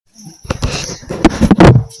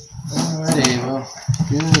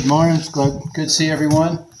Good morning. It's good to see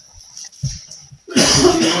everyone. If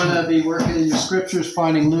you want to be working in your scriptures,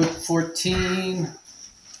 finding Luke 14,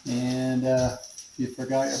 and if you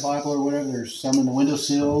forgot your Bible or whatever, there's some in the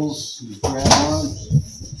windowsills. You grab one.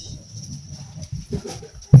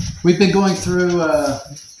 We've been going through a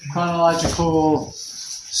chronological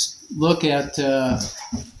look at kind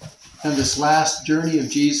of this last journey of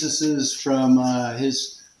Jesus's from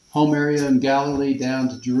his home area in Galilee down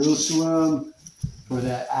to Jerusalem. For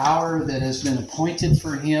that hour that has been appointed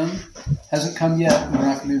for him. Hasn't come yet. We're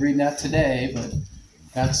not going to be reading that today, but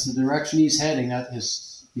that's the direction he's heading.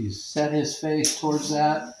 He's set his face towards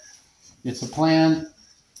that. It's a plan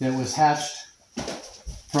that was hatched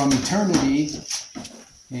from eternity,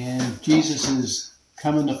 and Jesus is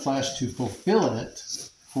come in the flesh to fulfill it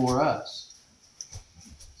for us.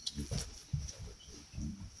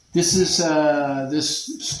 This is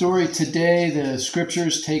this story today. The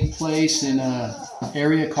scriptures take place in an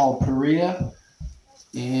area called Perea,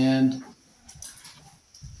 and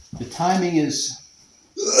the timing appears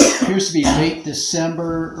to be late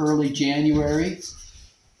December, early January.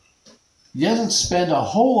 He doesn't spend a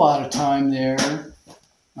whole lot of time there.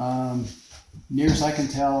 Near as I can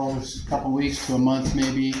tell, it's a couple weeks to a month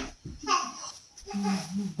maybe.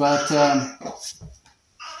 But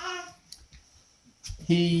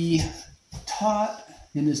he taught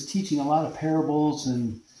in his teaching a lot of parables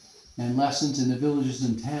and lessons in the villages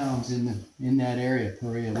and towns in that area,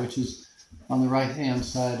 Perea, which is on the right-hand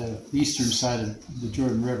side the eastern side of the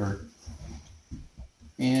Jordan River.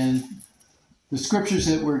 And the scriptures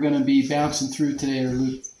that we're going to be bouncing through today are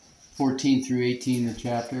Luke 14 through 18, the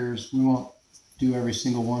chapters. We won't do every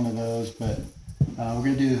single one of those, but we're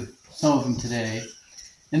going to do some of them today.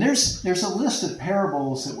 And there's a list of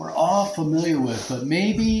parables that we're all familiar with, but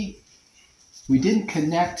maybe we didn't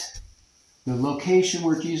connect the location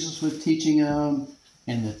where Jesus was teaching them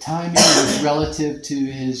and the timing was relative to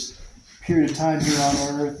his period of time here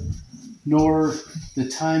on earth, nor the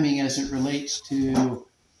timing as it relates to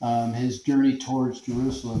his journey towards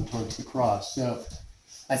Jerusalem, towards the cross. So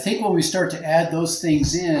I think when we start to add those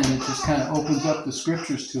things in, it just kind of opens up the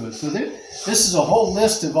scriptures to it. So this is a whole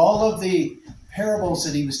list of all of the parables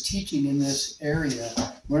that he was teaching in this area.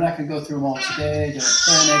 We're not going to go through them all today, don't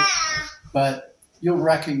panic, but you'll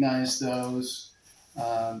recognize those.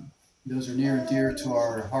 Those are near and dear to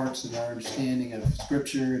our hearts and our understanding of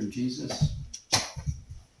Scripture and Jesus.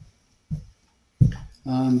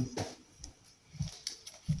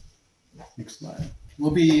 Next slide.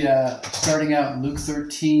 We'll be starting out in Luke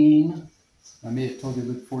 13. I may have told you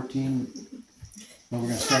Luke 14, but we're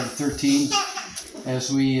going to start at 13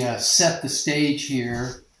 as we set the stage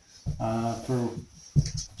here for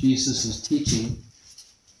Jesus' teaching.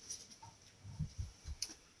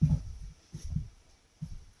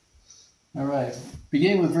 All right,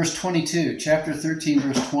 beginning with verse 22, chapter 13,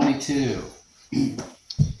 verse 22.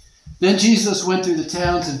 Then Jesus went through the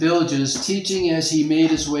towns and villages, teaching as he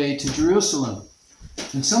made his way to Jerusalem.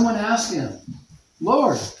 And someone asked him,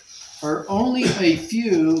 Lord, are only a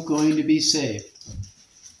few going to be saved?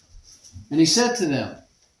 And he said to them,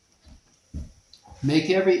 make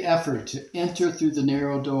every effort to enter through the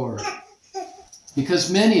narrow door, because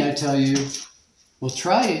many, I tell you, will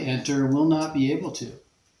try to enter and will not be able to.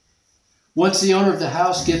 Once the owner of the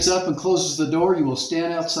house gets up and closes the door, you will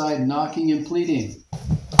stand outside knocking and pleading,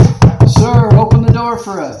 Sir, open the door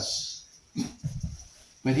for us.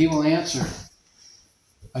 But he will answer,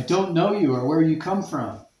 I don't know you or where you come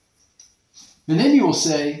from. And then you will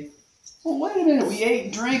say, well, wait a minute, we ate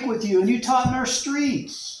and drank with you and you taught in our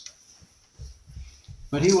streets.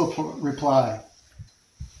 But he will reply,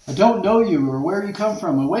 I don't know you or where you come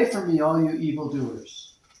from. Away from me, all you evildoers.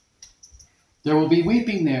 There will be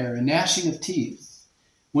weeping there and gnashing of teeth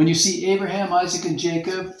when you see Abraham, Isaac, and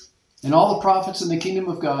Jacob and all the prophets in the kingdom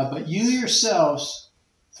of God, but you yourselves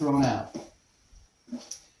thrown out.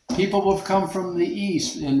 People will come from the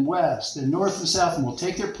east and west and north and south and will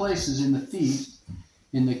take their places in the feast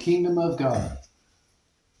in the kingdom of God.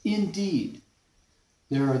 Indeed,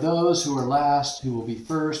 there are those who are last who will be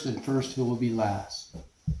first, and first who will be last.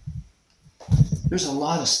 There's a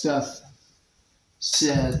lot of stuff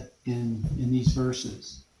said in these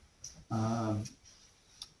verses. I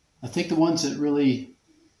think the ones that really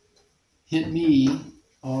hit me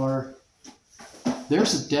are,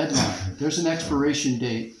 there's a deadline. There's an expiration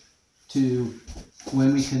date to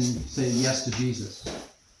when we can say yes to Jesus.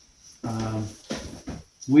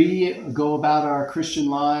 We go about our Christian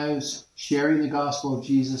lives sharing the gospel of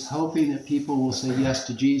Jesus, hoping that people will say yes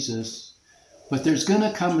to Jesus. But there's going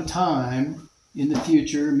to come a time in the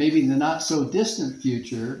future, maybe the not so distant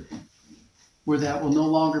future, where that will no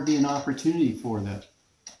longer be an opportunity for them.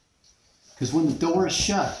 Because when the door is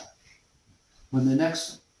shut, when the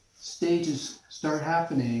next stages start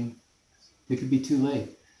happening, it could be too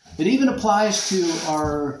late. It even applies to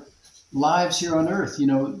our lives here on earth. You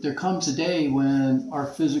know, there comes a day when our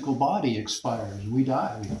physical body expires. We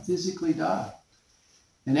die. We physically die.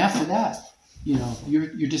 And after that, you know,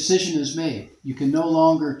 your decision is made. You can no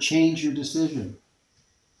longer change your decision.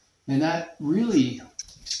 And that really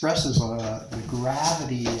expresses the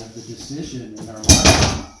gravity of the decision in our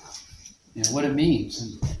life and what it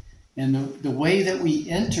means. And the way that we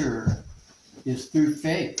enter is through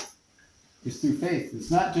faith. It's through faith. It's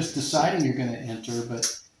not just deciding you're going to enter, but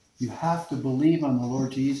you have to believe on the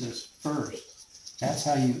Lord Jesus first. That's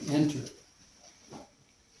how you enter.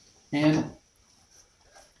 And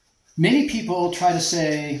many people try to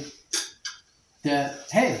say that,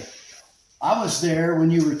 hey, I was there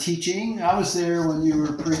when you were teaching. I was there when you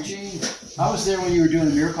were preaching. I was there when you were doing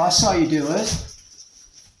a miracle. I saw you do it.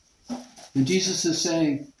 And Jesus is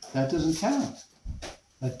saying, that doesn't count.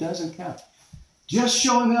 That doesn't count. Just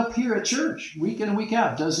showing up here at church week in and week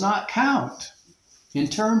out does not count in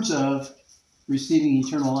terms of receiving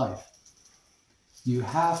eternal life. You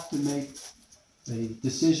have to make a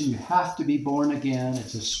decision. You have to be born again.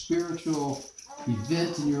 It's a spiritual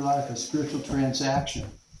event in your life, a spiritual transaction.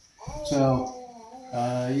 So,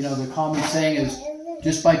 the common saying is,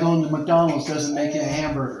 just by going to McDonald's doesn't make you a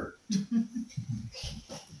hamburger.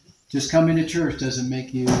 Just coming to church doesn't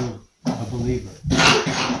make you a believer.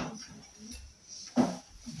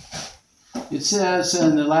 It says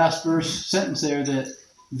in the last sentence there that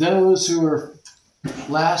those who are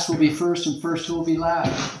last will be first and first who will be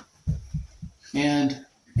last. And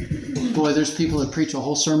boy, there's people that preach a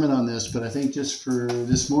whole sermon on this, but I think just for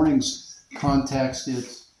this morning's context,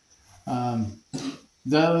 it's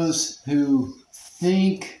those who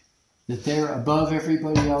think that they're above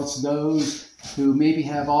everybody else, those who maybe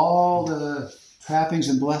have all the trappings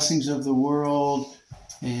and blessings of the world,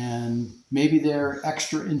 and maybe they're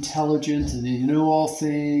extra intelligent and they know all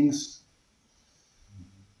things,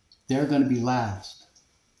 they're going to be last.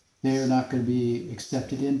 They're not going to be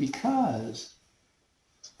accepted in because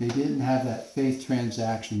they didn't have that faith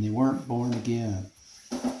transaction. They weren't born again.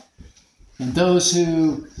 And those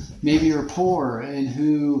who maybe are poor and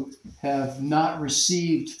who have not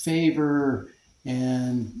received favor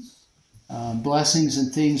and blessings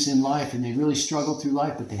and things in life, and they really struggle through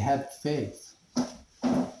life, but they have faith,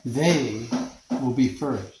 they will be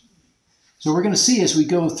first. So we're going to see as we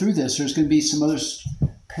go through this, there's going to be some other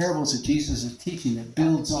parables that Jesus is teaching that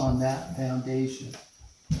builds on that foundation.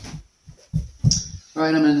 All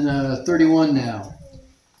right, I'm in 31 now.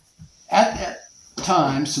 At that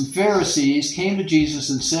time, some Pharisees came to Jesus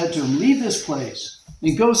and said to him, "Leave this place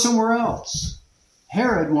and go somewhere else.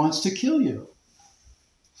 Herod wants to kill you."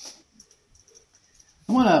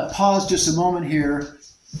 I want to pause just a moment here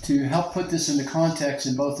to help put this into context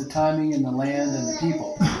in both the timing and the land and the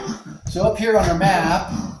people. So up here on our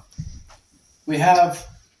map, we have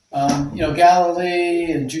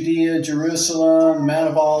Galilee and Judea, Jerusalem, the Mount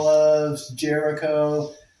of Olives,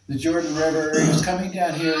 Jericho, the Jordan River. He was coming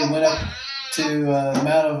down here and went up to the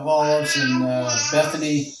Mount of Olives in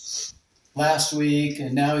Bethany last week,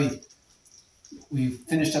 and now we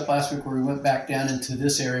finished up last week where we went back down into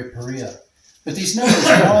this area, Perea. But these numbers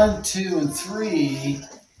 1, 2, and 3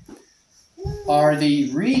 are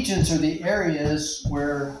the regions or the areas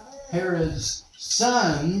where Herod's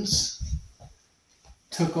sons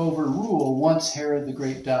took over rule once Herod the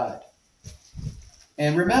Great died.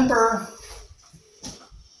 And remember,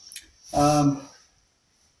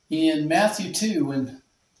 in Matthew 2, when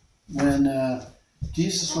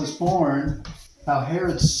Jesus was born, how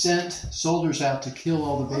Herod sent soldiers out to kill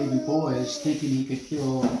all the baby boys, thinking he could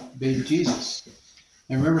kill baby Jesus.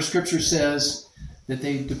 And remember, Scripture says that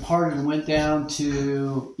they departed and went down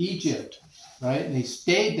to Egypt, right? And they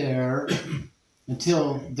stayed there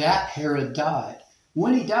until that Herod died.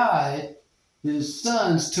 When he died, his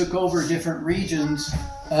sons took over different regions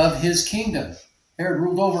of his kingdom. Herod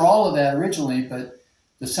ruled over all of that originally, but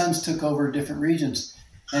the sons took over different regions.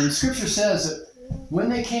 And Scripture says that when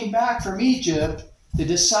they came back from Egypt, they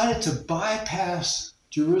decided to bypass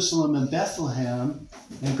Jerusalem and Bethlehem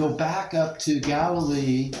and go back up to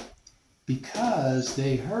Galilee because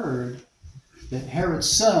they heard that Herod's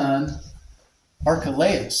son,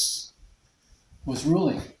 Archelaus, was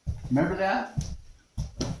ruling. Remember that?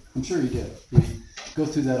 I'm sure you did. We go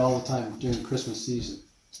through that all the time during the Christmas season.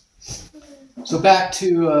 So back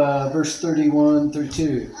to verse 31,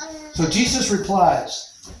 32. So Jesus replies,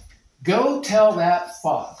 "Go tell that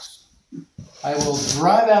fox, I will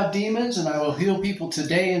drive out demons and I will heal people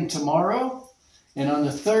today and tomorrow, and on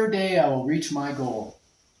the third day I will reach my goal."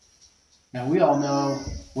 Now, we all know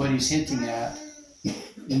what he's hinting at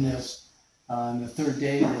in this. On the third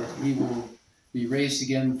day that he will be raised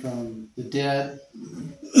again from the dead.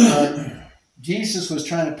 But Jesus was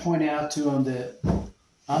trying to point out to him that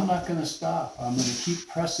I'm not going to stop. I'm going to keep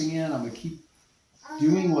pressing in. I'm going to keep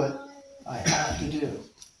doing what I have to do.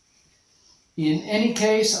 In any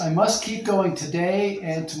case, I must keep going today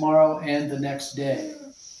and tomorrow and the next day.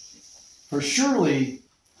 For surely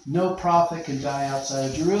no prophet can die outside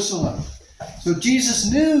of Jerusalem. So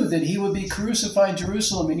Jesus knew that he would be crucified in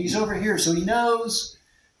Jerusalem, and he's over here. So he knows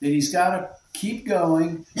that he's got to keep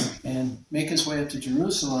going and make his way up to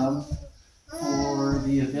Jerusalem for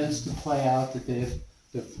the events to play out that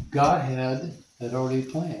the Godhead had already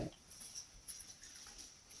planned.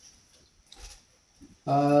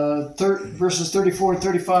 Verses 34 and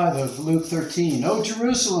 35 of Luke 13. O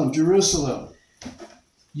Jerusalem, Jerusalem,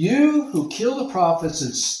 you who kill the prophets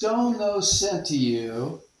and stone those sent to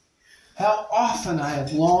you, how often I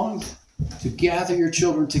have longed to gather your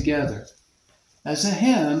children together, as a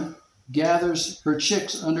hen gathers her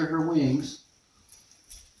chicks under her wings,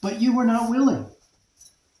 but you were not willing.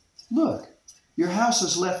 Look, your house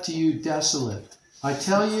is left to you desolate. I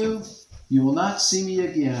tell you, you will not see me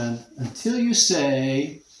again until you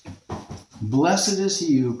say, blessed is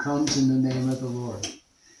he who comes in the name of the Lord.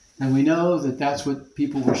 And we know that that's what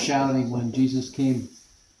people were shouting when Jesus came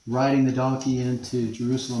riding the donkey into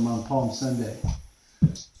Jerusalem on Palm Sunday.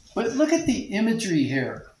 But look at the imagery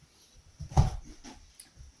here.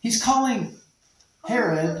 He's calling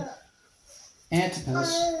Herod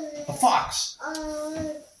Antipas a fox.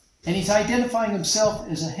 And he's identifying himself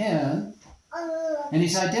as a hen. And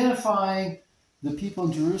he's identifying the people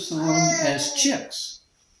in Jerusalem as chicks.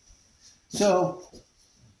 So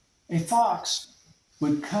a fox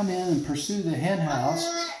would come in and pursue the hen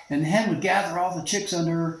house, and the hen would gather all the chicks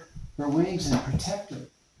under her wings and protect her.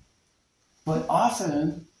 But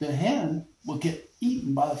often the hen will get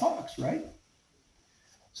eaten by the fox, right?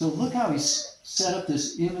 So look how he's set up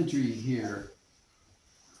this imagery here.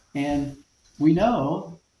 And we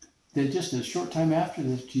know that just a short time after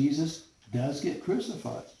this, Jesus does get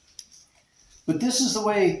crucified. But this is the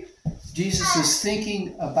way Jesus is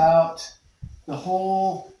thinking about the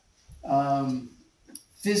whole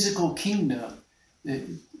physical kingdom.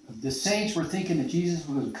 The saints were thinking that Jesus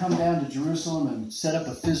would come down to Jerusalem and set up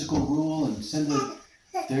a physical rule and send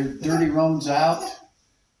their dirty Romans out.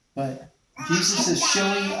 But Jesus is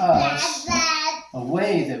showing us a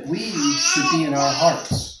way that we should be in our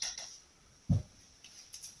hearts.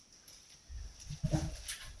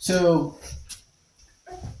 So,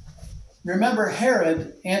 remember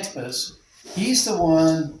Herod Antipas, he's the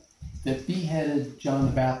one that beheaded John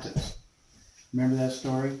the Baptist. Remember that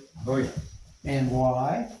story? Oh, yeah. And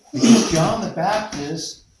why? Because John the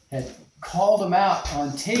Baptist had called him out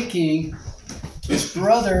on taking his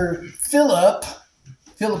brother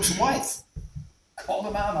Philip's wife. Called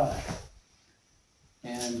him out on it.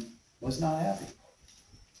 And was not happy.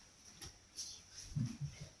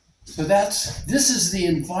 So this is the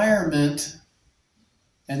environment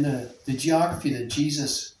and the geography that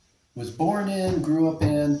Jesus was born in, grew up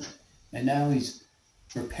in, and now he's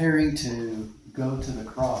preparing to go to the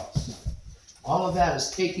cross. All of that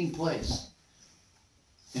is taking place.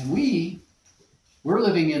 And we're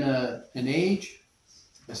living in an age,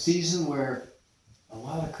 a season where a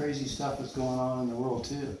lot of crazy stuff is going on in the world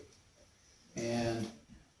too. And,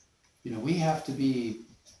 we have to be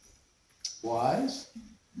wise,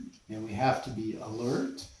 and we have to be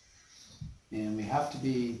alert, and we have to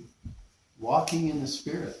be walking in the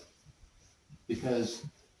Spirit. Because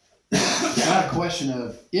it's not a question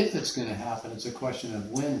of if it's going to happen, it's a question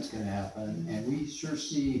of when it's going to happen. And we sure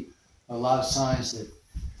see a lot of signs that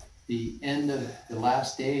the end of the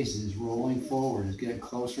last days is rolling forward, is getting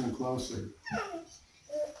closer and closer.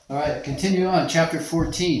 All right, continue on, chapter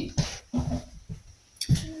 14.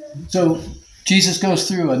 So Jesus goes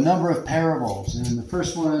through a number of parables, and the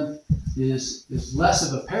first one is less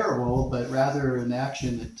of a parable, but rather an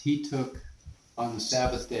action that he took on the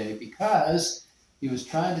Sabbath day, because he was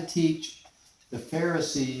trying to teach the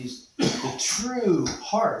Pharisees the true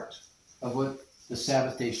heart of what the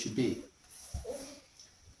Sabbath day should be.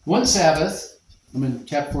 One Sabbath, I'm in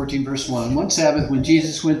chapter 14, verse 1. One Sabbath, when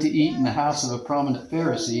Jesus went to eat in the house of a prominent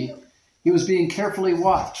Pharisee, he was being carefully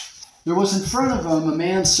watched. There was in front of him a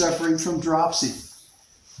man suffering from dropsy.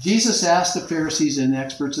 Jesus asked the Pharisees and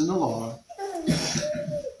experts in the law,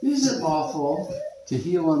 is it lawful to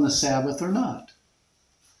heal on the Sabbath or not?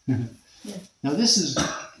 Now this is,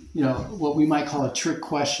 what we might call a trick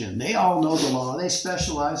question. They all know the law. They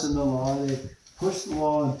specialize in the law. They push the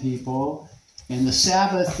law on people. And the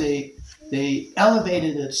Sabbath, they they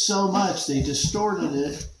elevated it so much, they distorted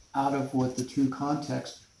it out of what the true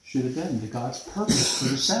context should have been, the God's purpose for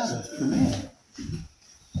the Sabbath, for man.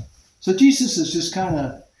 So Jesus is just kind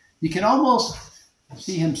of, you can almost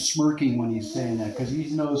see him smirking when he's saying that, because he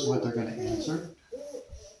knows what they're going to answer.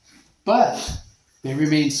 But they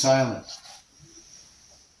remain silent.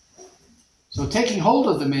 So taking hold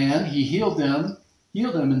of the man, he healed him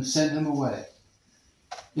and sent him away.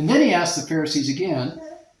 And then he asked the Pharisees again,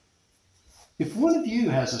 if one of you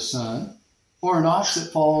has a son, or an ox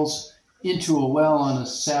that falls into a well on a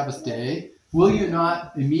Sabbath day, will you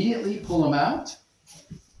not immediately pull him out?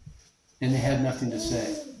 And they had nothing to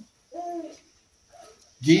say.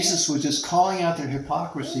 Jesus was just calling out their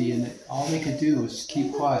hypocrisy, and all they could do was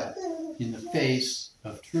keep quiet in the face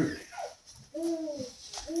of truth.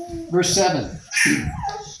 Verse 7.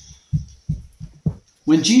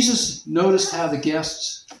 When Jesus noticed how the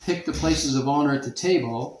guests picked the places of honor at the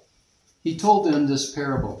table, he told them this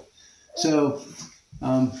parable. So,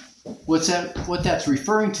 what that's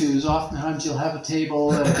referring to is oftentimes you'll have a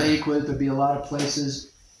table at a banquet, there'll be a lot of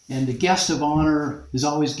places, and the guest of honor is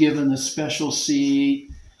always given a special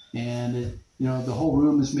seat, and the whole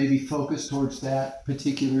room is maybe focused towards that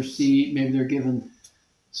particular seat. Maybe they're given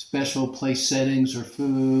special place settings or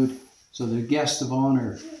food, so they're guests of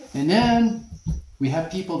honor. And then we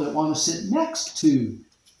have people that want to sit next to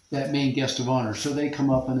that main guest of honor, so they come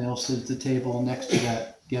up and they'll sit at the table next to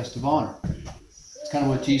that guest of honor. It's kind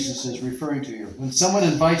of what Jesus is referring to here. When someone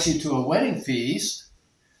invites you to a wedding feast,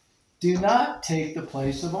 do not take the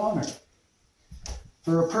place of honor.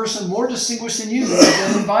 For a person more distinguished than you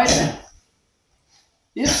has been invited.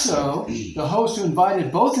 If so, the host who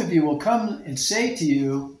invited both of you will come and say to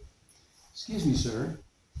you, excuse me, sir,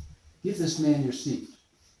 give this man your seat.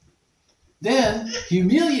 Then,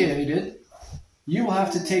 humiliated, you will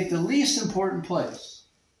have to take the least important place.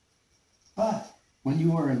 But when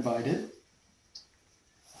you are invited,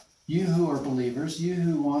 you who are believers, you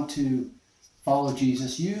who want to follow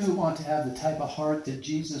Jesus, you who want to have the type of heart that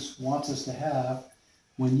Jesus wants us to have,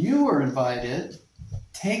 when you are invited,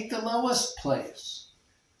 take the lowest place,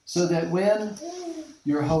 so that when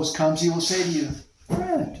your host comes, he will say to you,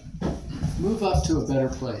 friend, move up to a better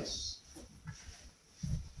place.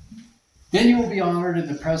 Then you will be honored in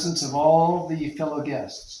the presence of all the fellow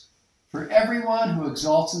guests. For everyone who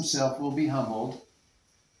exalts himself will be humbled,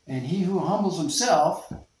 and he who humbles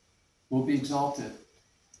himself will be exalted.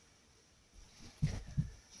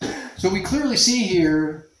 So we clearly see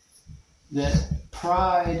here that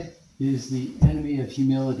pride is the enemy of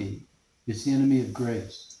humility. It's the enemy of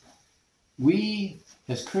grace. We,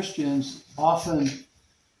 as Christians, often,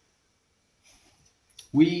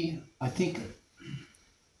 I think,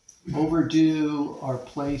 overdo our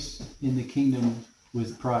place in the kingdom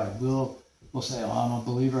with pride. We'll say, oh, I'm a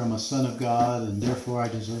believer, I'm a son of God, and therefore I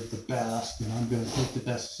deserve the best, and I'm going to take the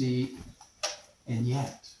best seat. And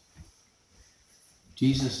yet,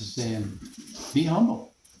 Jesus is saying, be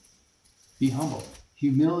humble. Be humble.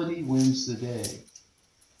 Humility wins the day.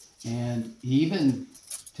 And he even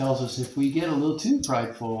tells us if we get a little too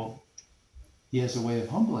prideful, he has a way of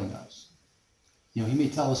humbling us. He may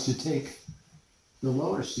tell us to take the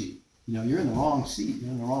lower seat. You're in the wrong seat.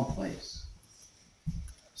 You're in the wrong place.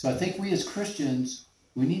 So I think we as Christians,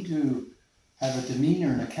 we need to have a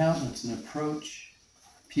demeanor and a countenance and approach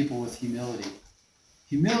people with humility.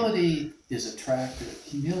 Humility is attractive.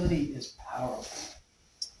 Humility is powerful.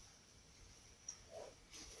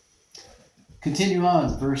 Continue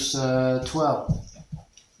on, verse 12.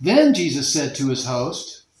 Then Jesus said to his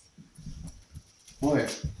host, boy,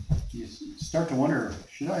 you start to wonder,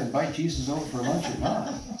 should I invite Jesus over for lunch or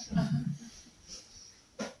not?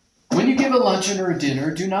 When you give a luncheon or a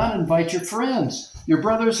dinner, do not invite your friends, your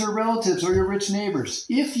brothers or relatives, or your rich neighbors.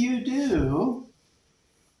 If you do,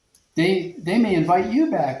 they may invite you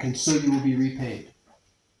back, and so you will be repaid.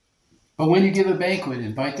 But when you give a banquet,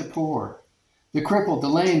 invite the poor, the crippled, the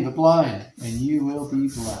lame, the blind, and you will be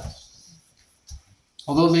blessed.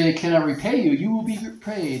 Although they cannot repay you, you will be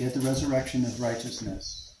repaid at the resurrection of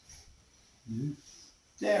righteousness.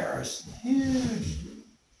 There's a huge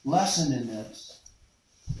lesson in this.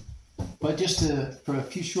 But just for a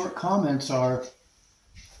few short comments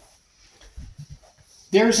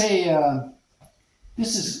there's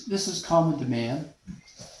this is common demand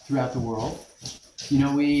throughout the world.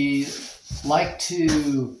 We like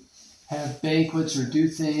to have banquets or do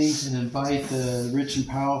things and invite the rich and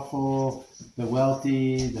powerful, the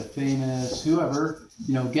wealthy, the famous, whoever,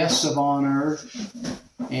 guests of honor,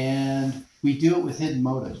 and we do it with hidden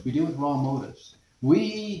motives. We do it with wrong motives.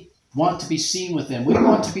 We want to be seen with them. We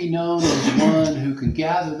want to be known as one who can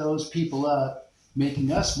gather those people up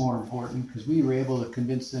making us more important because we were able to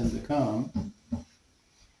convince them to come.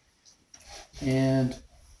 And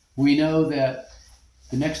we know that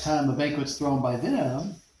the next time a banquet's thrown by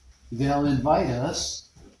them, they'll invite us,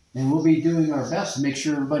 and we'll be doing our best to make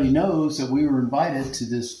sure everybody knows that we were invited to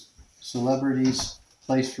this celebrity's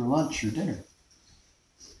place for lunch or dinner.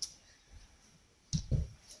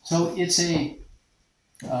 So it's a,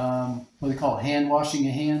 what they call hand washing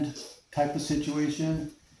a hand type of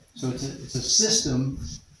situation. So it's a system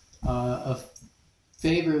of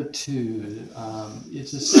favoritude.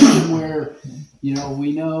 It's a system where,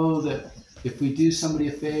 we know that if we do somebody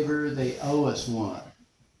a favor, they owe us one.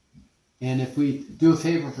 And if we do a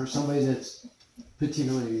favor for somebody that's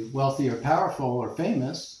particularly wealthy or powerful or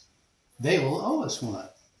famous, they will owe us one.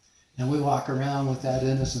 And we walk around with that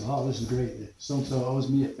innocent, oh, this is great. So-and-so owes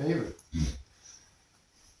me a favor.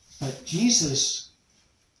 But Jesus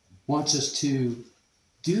wants us to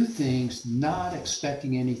do things not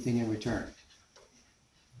expecting anything in return.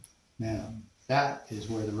 Now, that is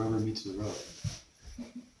where the rubber meets the road.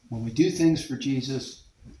 When we do things for Jesus,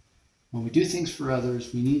 when we do things for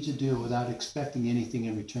others, we need to do it without expecting anything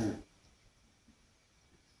in return.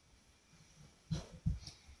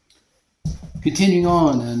 Continuing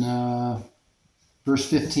on in verse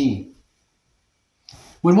 15.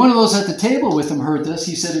 When one of those at the table with him heard this,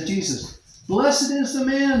 he said to Jesus, "Blessed is the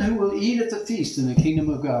man who will eat at the feast in the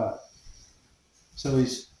kingdom of God." So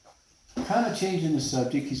he's kind of changing the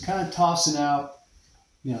subject. He's kind of tossing out,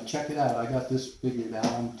 check it out. I got this figured out.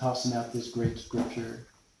 I'm tossing out this great scripture.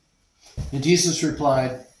 And Jesus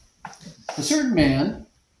replied, "A certain man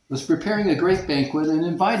was preparing a great banquet and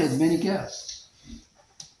invited many guests.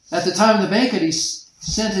 At the time of the banquet, he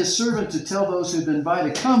sent his servant to tell those who had been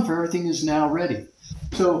invited, 'Come, for everything is now ready.'"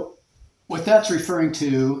 So what that's referring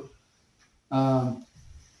to,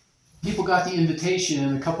 people got the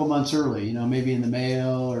invitation a couple months early, maybe in the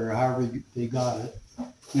mail or however they got it.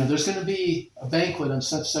 There's going to be a banquet on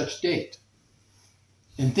such date.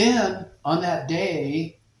 And then on that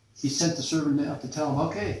day, he sent the servant out to tell them,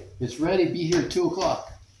 "Okay, it's ready, be here at 2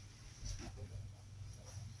 o'clock.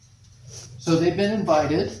 So they've been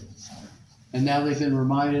invited, and now they've been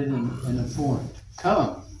reminded and informed.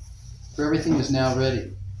 "Come, for everything is now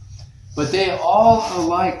ready." But they all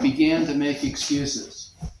alike began to make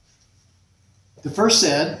excuses. The first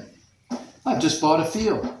said, "I've just bought a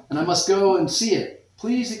field, and I must go and see it.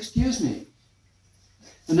 Please excuse me."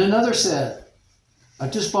 And another said,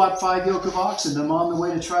 "I've just bought 5 yoke of oxen, and I'm on the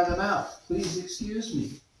way to try them out. Please excuse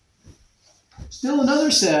me." Still another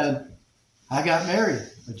said, "I got married.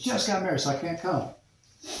 I just got married, so I can't come."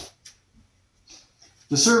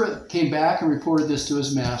 The servant came back and reported this to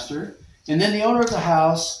his master, and then the owner of the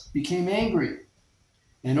house became angry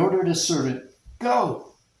and ordered his servant,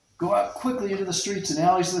 Go out quickly into the streets and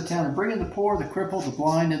alleys of the town and bring in the poor, the crippled, the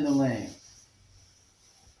blind, and the lame."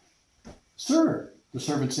 "Sir," the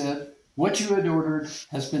servant said, "what you had ordered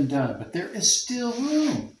has been done, but there is still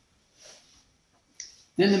room."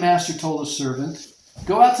 Then the master told his servant,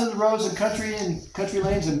 "Go out to the roads and country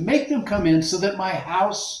lanes and make them come in so that my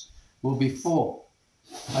house will be full.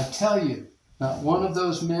 I tell you, not one of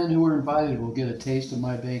those men who were invited will get a taste of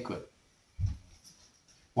my banquet."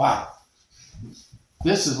 Wow.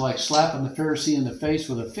 This is like slapping the Pharisee in the face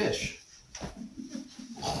with a fish.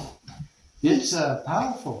 It's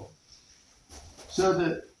powerful. So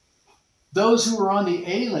that those who were on the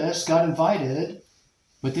A list got invited,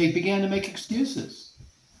 but they began to make excuses.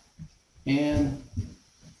 And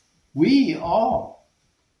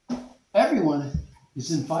everyone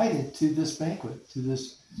is invited to this banquet, to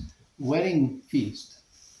this wedding feast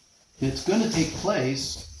that's going to take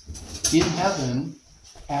place in heaven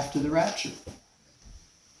after the rapture.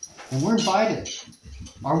 And we're invited.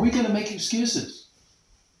 Are we going to make excuses?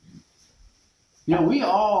 We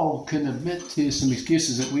all can admit to some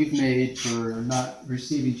excuses that we've made for not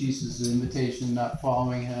receiving Jesus' invitation, not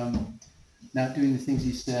following him, not doing the things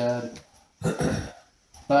he said.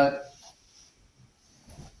 But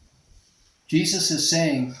Jesus is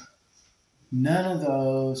saying none of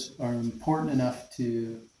those are important enough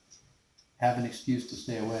to have an excuse to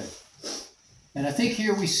stay away. And I think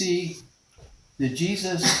here we see that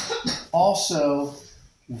Jesus also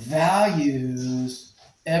values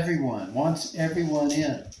everyone, wants everyone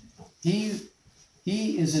in. He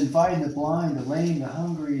is inviting the blind, the lame, the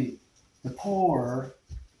hungry, the poor,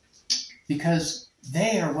 because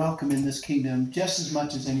they are welcome in this kingdom just as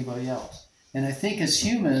much as anybody else. And I think as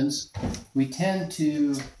humans, we tend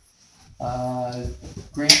to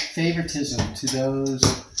grant favoritism to those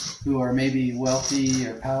who are maybe wealthy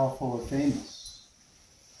or powerful or famous.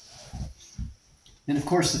 And of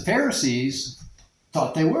course, the Pharisees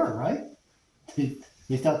thought they were, right?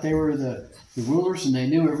 They thought they were the rulers and they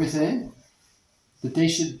knew everything. That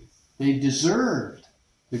they deserved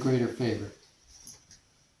the greater favor.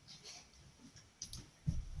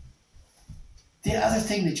 The other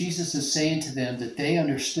thing that Jesus is saying to them that they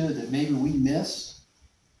understood that maybe we miss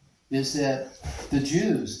is that the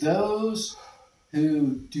Jews, those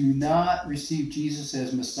who do not receive Jesus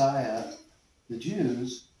as Messiah, the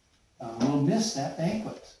Jews, will miss that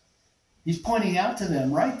banquet. He's pointing out to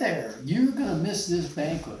them right there, you're going to miss this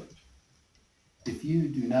banquet if you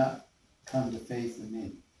do not come to faith in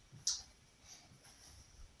me.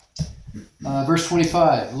 Verse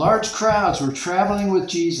 25, large crowds were traveling with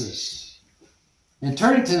Jesus. And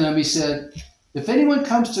turning to them, he said, if anyone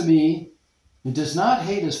comes to me and does not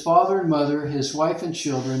hate his father and mother, his wife and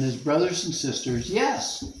children, his brothers and sisters,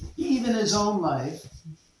 yes, even his own life,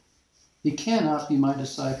 he cannot be my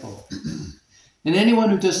disciple. And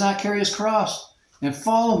anyone who does not carry his cross and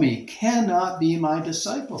follow me cannot be my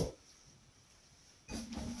disciple.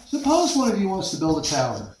 Suppose one of you wants to build a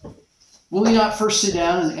tower. Will he not first sit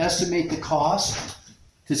down and estimate the cost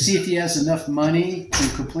to see if he has enough money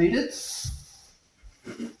to complete it?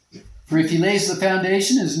 For if he lays the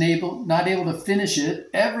foundation and is not able to finish it,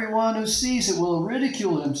 everyone who sees it will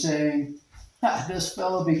ridicule him, saying, this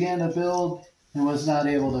fellow began to build and was not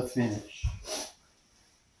able to finish.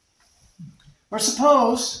 Or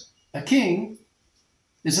suppose a king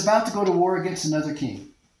is about to go to war against another king.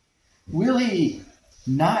 Will he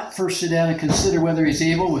not first sit down and consider whether he's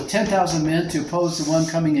able with 10,000 men to oppose the one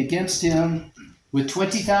coming against him with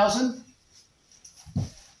 20,000?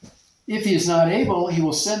 If he is not able, he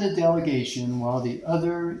will send a delegation while the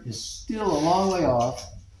other is still a long way off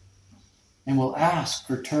and will ask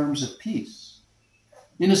for terms of peace.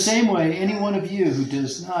 In the same way, any one of you who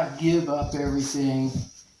does not give up everything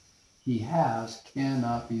he has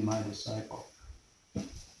cannot be my disciple.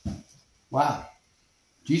 Wow.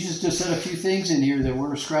 Jesus just said a few things in here that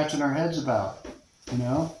we're scratching our heads about.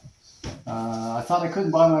 I thought I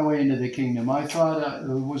couldn't buy my way into the kingdom. I thought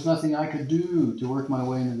there was nothing I could do to work my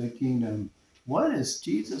way into the kingdom. What is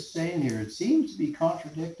Jesus saying here? It seems to be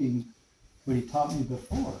contradicting what he taught me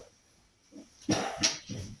before.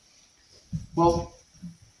 Well,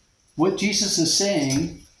 what Jesus is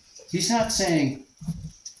saying, he's not saying,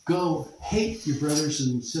 go hate your brothers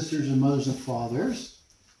and sisters and mothers and fathers.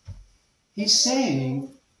 He's saying,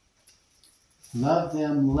 love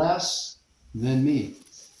them less than me.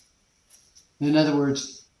 In other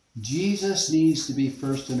words, Jesus needs to be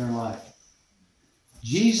first in our life.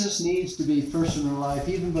 Jesus needs to be first in our life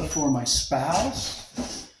even before my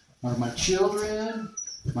spouse, or my children,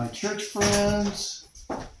 my church friends,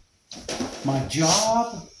 my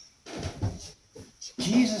job.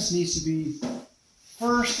 Jesus needs to be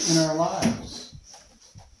first in our lives.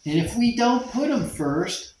 And if we don't put him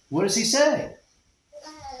first, what does he say?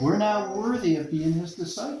 We're not worthy of being his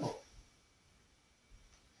disciple.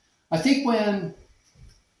 I think when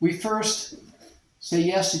we first say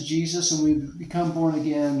yes to Jesus and we become born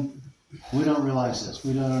again, we don't realize this.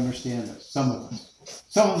 We don't understand this. Some of us.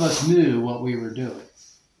 Some of us knew what we were doing.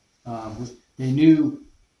 They knew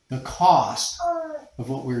the cost of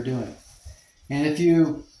what we were doing. And if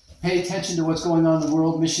you pay attention to what's going on in the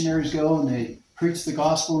world, missionaries go and they preach the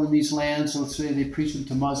gospel in these lands. Let's say they preach it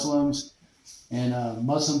to Muslims, and a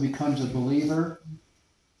Muslim becomes a believer.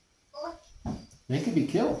 They could be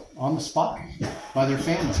killed on the spot by their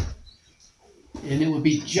family. And it would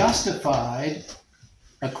be justified,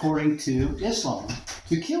 according to Islam,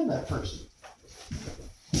 to kill that person.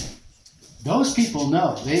 Those people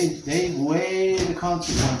know. They weigh the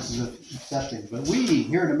consequences of accepting. But we,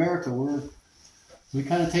 here in America, we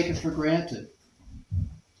kind of take it for granted.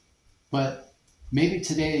 But maybe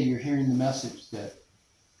today you're hearing the message that,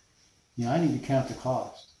 I need to count the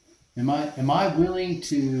cost. Am I willing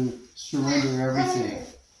to surrender everything?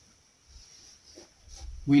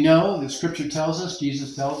 We know the scripture tells us,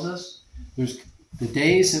 Jesus tells us, there's the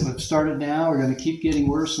days that have started now are going to keep getting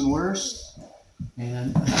worse and worse.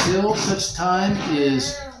 And until such time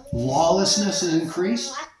as lawlessness is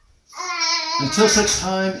increased, until such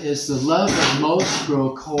time as the love of most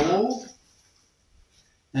grow cold,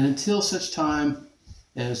 and until such time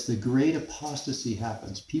as the great apostasy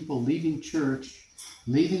happens, people leaving church,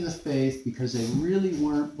 leaving the faith because they really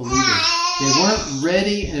weren't believers. They weren't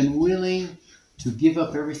ready and willing to give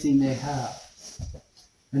up everything they have.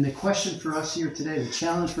 And the question for us here today, the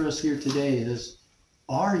challenge for us here today is,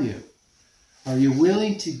 are you? Are you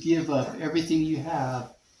willing to give up everything you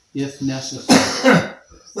have if necessary?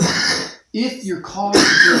 If you're called to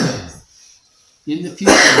do it in the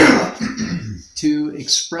future to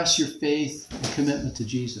express your faith and commitment to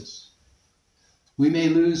Jesus. We may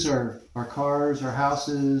lose our cars, our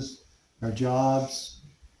houses, our jobs.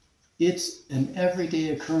 It's an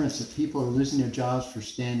everyday occurrence that people are losing their jobs for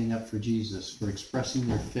standing up for Jesus, for expressing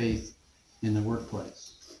their faith in the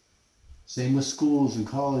workplace. Same with schools and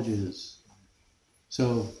colleges.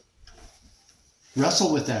 So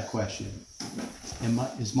wrestle with that question.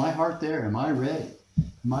 Is my heart there? Am I ready?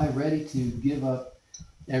 Am I ready to give up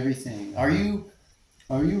everything? Are you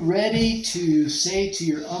ready to say to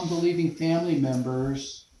your unbelieving family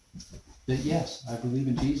members that, yes, I believe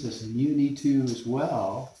in Jesus and you need to as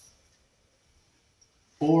well?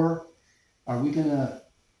 Or are we going to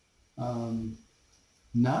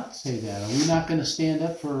not say that? Are we not going to stand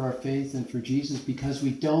up for our faith and for Jesus because we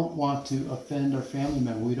don't want to offend our family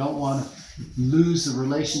member? We don't want to lose the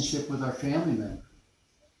relationship with our family member.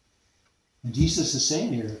 And Jesus is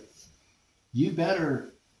saying here, you better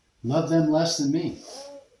love them less than me.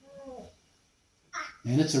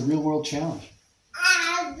 And it's a real world challenge.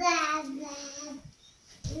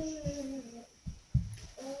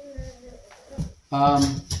 I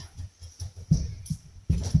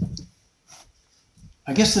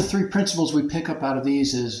guess the three principles we pick up out of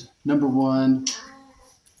these is, number one,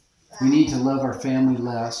 we need to love our family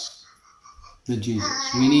less than Jesus.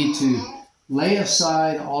 We need to lay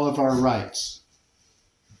aside all of our rights.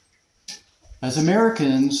 As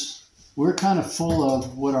Americans, we're kind of full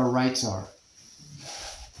of what our rights are.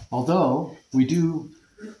 Although we do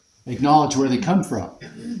acknowledge where they come from,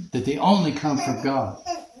 that they only come from God.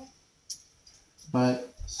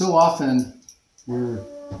 But so often we're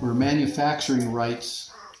manufacturing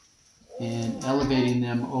rights and elevating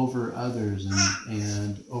them over others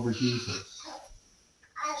and over Jesus.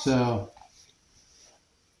 So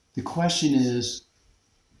the question is,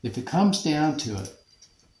 if it comes down to it,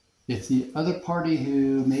 if the other party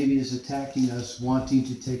who maybe is attacking us wanting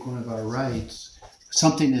to take one of our rights,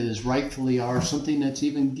 something that is rightfully ours, something that's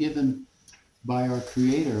even given by our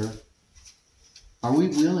Creator, are we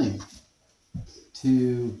willing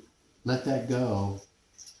to let that go,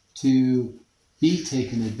 to be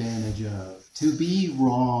taken advantage of, to be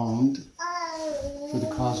wronged for the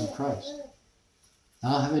cause of Christ?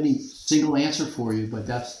 I don't have any single answer for you, but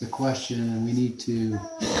that's the question, and we need to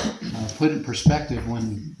put it in perspective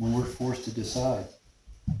when we're forced to decide.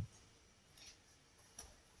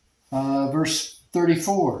 Verse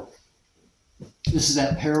 34. This is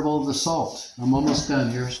that parable of the salt. I'm almost done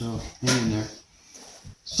here, so hang in there.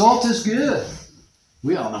 Salt is good.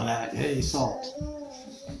 We all know that. Hey, salt.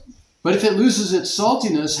 But if it loses its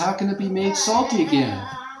saltiness, how can it be made salty again?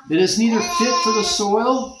 It is neither fit for the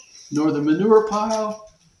soil nor the manure pile.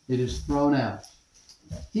 It is thrown out.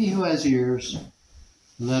 He who has ears,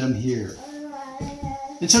 let him hear.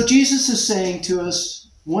 And so Jesus is saying to us,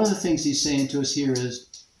 one of the things he's saying to us here is,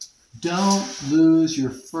 don't lose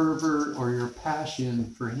your fervor or your passion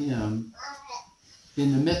for him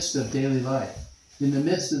in the midst of daily life, in the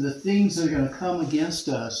midst of the things that are going to come against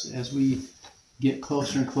us as we get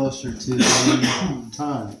closer and closer to the end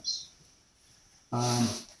times.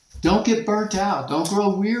 Don't get burnt out. Don't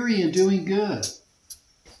grow weary in doing good.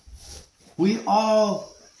 We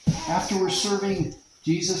all, after we're serving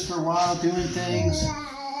Jesus for a while, doing things,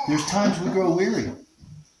 there's times we grow weary.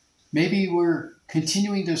 Maybe we're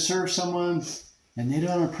continuing to serve someone and they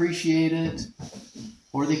don't appreciate it,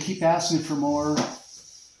 or they keep asking for more.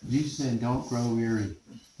 Jesus said, don't grow weary.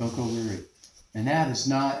 Don't go weary. And that is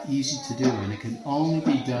not easy to do, and it can only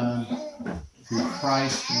be done through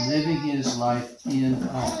Christ living his life in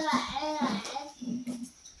us.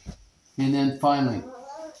 And then finally,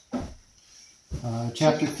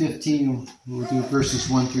 chapter 15, we'll do verses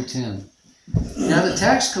 1 through 10. Now the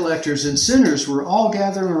tax collectors and sinners were all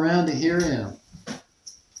gathering around to hear him.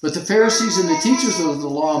 But the Pharisees and the teachers of the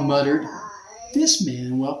law muttered, this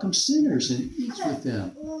man welcomes sinners and eats with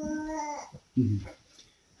them.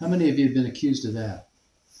 How many of you have been accused of that?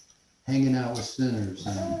 Hanging out with sinners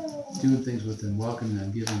and doing things with them, welcoming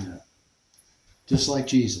them, giving them. Just like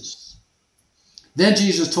Jesus. Then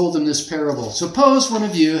Jesus told them this parable. Suppose one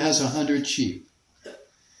of you has 100 sheep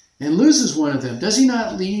and loses one of them. Does he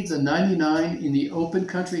not leave the 99 in the open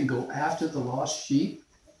country and go after the lost sheep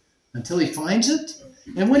until he finds it?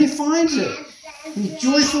 And when he finds it, he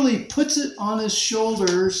joyfully puts it on his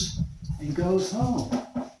shoulders and goes home.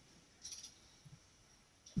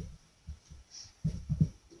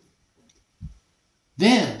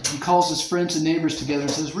 Then he calls his friends and neighbors together and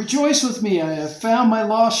says, rejoice with me, I have found my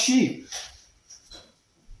lost sheep.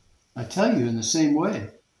 I tell you, in the same way,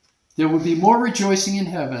 there will be more rejoicing in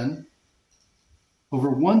heaven over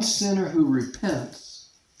one sinner who repents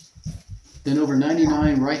than over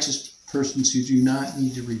 99 righteous persons who do not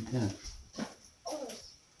need to repent.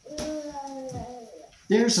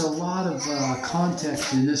 there's a lot of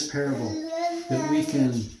context in this parable that we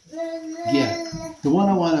can get. The one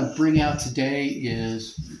I want to bring out today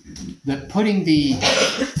is that putting the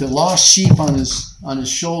lost sheep on his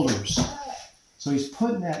shoulders. So he's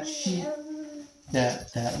putting that sheep,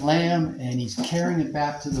 that lamb, and he's carrying it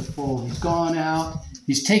back to the fold. He's gone out.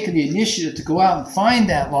 He's taken the initiative to go out and find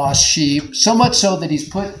that lost sheep, so much so that he's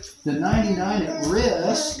put the 99 at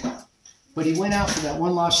risk. But he went out for that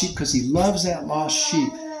one lost sheep because he loves that lost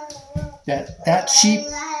sheep. That sheep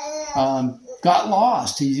got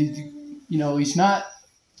lost. He's not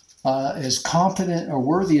as confident or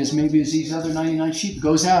worthy as maybe as these other 99 sheep. He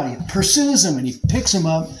goes out, he pursues him, and he picks him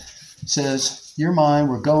up, says, "You're mine,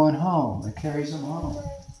 we're going home," and carries him home.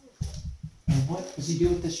 And what does he do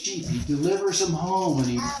with the sheep? He delivers them home, and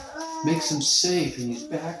he makes them safe, and he's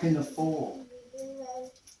back in the fold.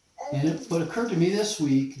 And what occurred to me this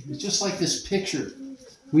week is just like this picture.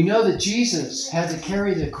 We know that Jesus had to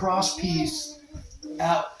carry the cross piece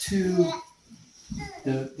out to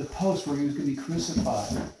the post where he was going to be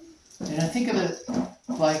crucified. And I think of it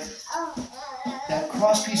like that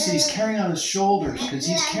cross piece that he's carrying on his shoulders, because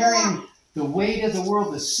he's carrying the weight of the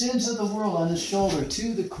world, the sins of the world on his shoulder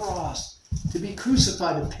to the cross, to be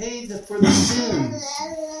crucified, to pay for the sins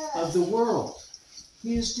of the world.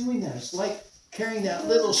 He is doing that. It's like carrying that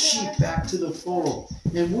little sheep back to the fold.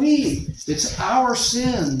 And it's our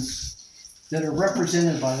sins that are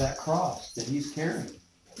represented by that cross that he's carrying.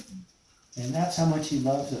 And that's how much he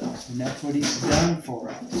loves us. And that's what he's done for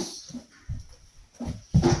us.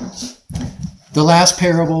 The last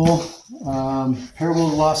parable, parable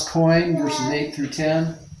of the lost coin, verses 8 through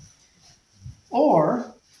 10.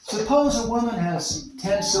 Or, suppose a woman has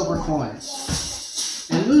 10 silver coins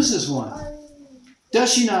and loses one.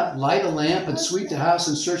 Does she not light a lamp and sweep the house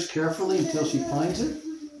and search carefully until she finds it?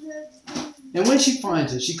 And when she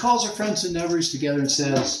finds it, she calls her friends and neighbors together and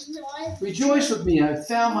says, "Rejoice with me, I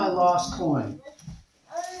found my lost coin."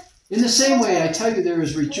 In the same way, I tell you, there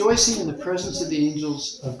is rejoicing in the presence of the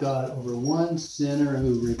angels of God over one sinner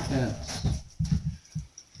who repents.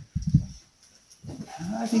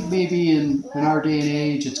 I think maybe in our day and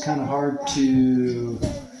age, it's kind of hard to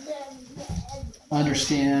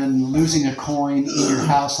understand losing a coin in your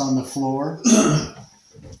house on the floor.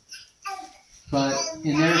 But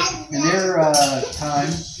in their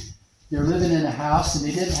time, they're living in a house and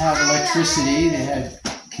they didn't have electricity. They had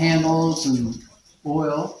candles and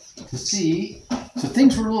oil to see. So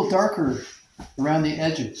things were a little darker around the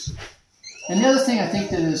edges. And the other thing I think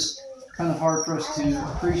that is kind of hard for us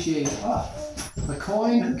to appreciate, a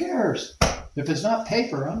coin, who cares? If it's not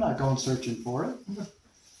paper, I'm not going searching for it.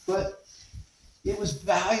 But it was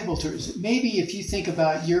valuable to us. Maybe if you think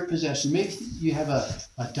about your possession, maybe you have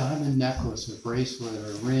a diamond necklace or bracelet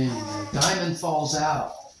or a ring, and a diamond falls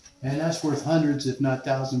out, and that's worth hundreds, if not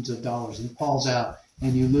thousands of dollars. It falls out,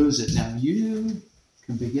 and you lose it. Now, you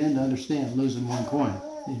can begin to understand losing one coin.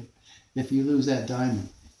 If you lose that diamond,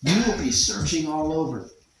 you will be searching all over.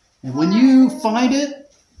 And when you find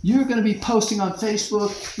it, you're going to be posting on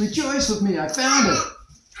Facebook, "Rejoice with me, I found it.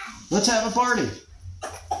 Let's have a party."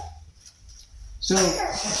 So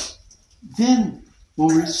then,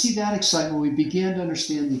 when we see that excitement, we begin to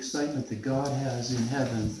understand the excitement that God has in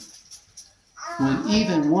heaven when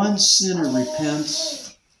even one sinner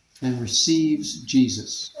repents and receives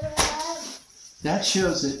Jesus. That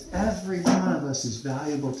shows that every one of us is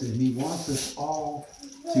valuable to him. He wants us all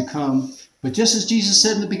to come. But just as Jesus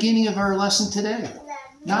said in the beginning of our lesson today,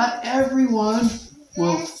 not everyone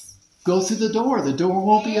will go through the door. The door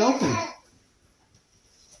won't be open.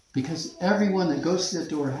 Because everyone that goes through that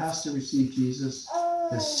door has to receive Jesus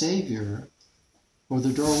as Savior, or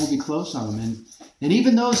the door will be closed on them. And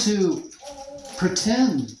even those who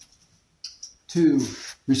pretend to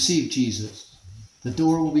receive Jesus, the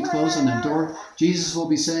door will be closed on them. Jesus will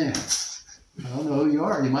be saying, "I don't know who you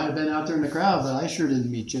are. You might have been out there in the crowd, but I sure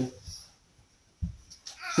didn't meet you."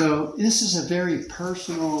 So this is a very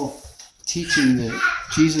personal teaching that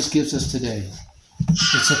Jesus gives us today.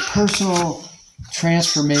 It's a personal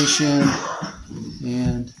transformation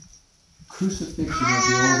and crucifixion of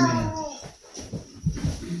the old man.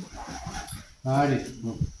 Alrighty,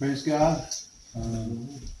 well, praise God.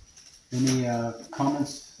 Any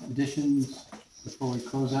comments, additions before we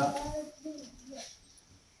close out?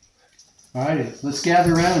 Alrighty, let's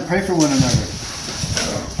gather around and pray for one another.